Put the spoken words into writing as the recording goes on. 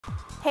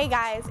Hey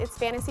guys, it's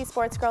Fantasy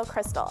Sports Girl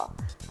Crystal.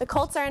 The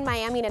Colts are in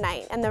Miami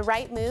tonight, and the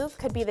right move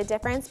could be the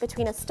difference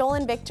between a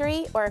stolen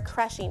victory or a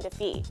crushing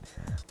defeat.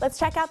 Let's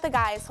check out the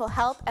guys who'll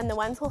help and the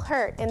ones who'll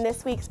hurt in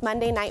this week's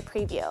Monday night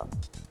preview.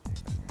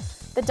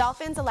 The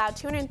Dolphins allowed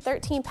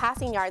 213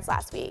 passing yards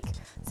last week,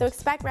 so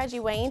expect Reggie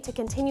Wayne to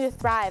continue to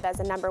thrive as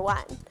a number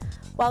one.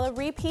 While a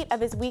repeat of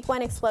his Week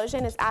 1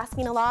 explosion is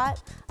asking a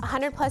lot,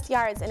 100-plus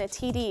yards and a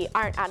TD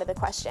aren't out of the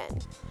question.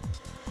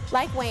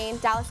 Like Wayne,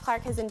 Dallas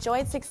Clark has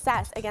enjoyed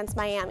success against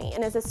Miami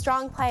and is a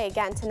strong play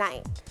again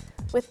tonight.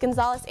 With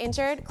Gonzalez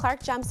injured,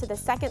 Clark jumps to the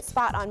second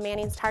spot on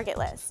Manning's target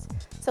list,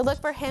 so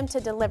look for him to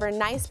deliver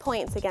nice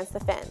points against the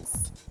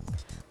Fins.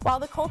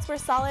 While the Colts were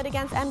solid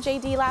against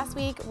MJD last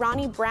week,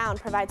 Ronnie Brown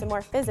provides a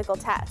more physical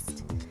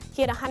test.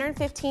 He had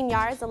 115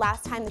 yards the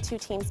last time the two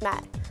teams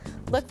met.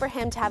 Look for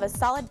him to have a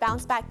solid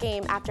bounce-back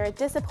game after a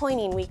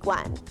disappointing Week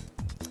 1.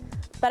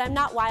 But I'm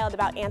not wild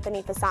about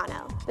Anthony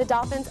Fasano. The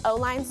Dolphins'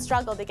 O-line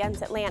struggled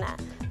against Atlanta,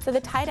 so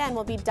the tight end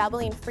will be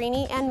doubling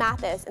Freeney and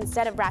Mathis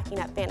instead of racking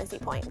up fantasy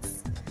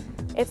points.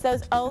 It's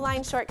those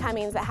O-line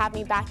shortcomings that have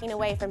me backing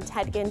away from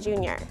Ted Ginn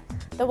Jr.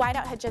 The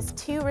wideout had just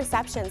 2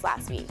 receptions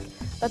last week,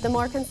 but the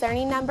more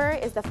concerning number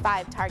is the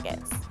 5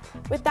 targets.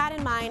 With that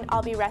in mind,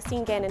 I'll be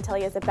resting Ginn until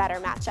he has a better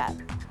matchup.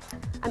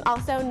 I'm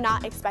also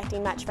not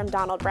expecting much from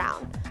Donald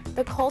Brown.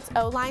 The Colts'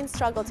 O-line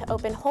struggled to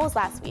open holes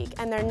last week,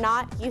 and they're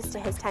not used to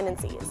his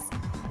tendencies.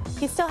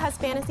 He still has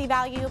fantasy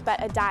value, but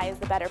Adai is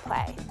the better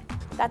play.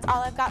 That's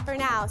all I've got for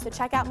now, so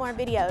check out more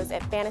videos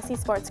at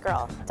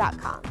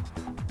fantasysportsgirl.com.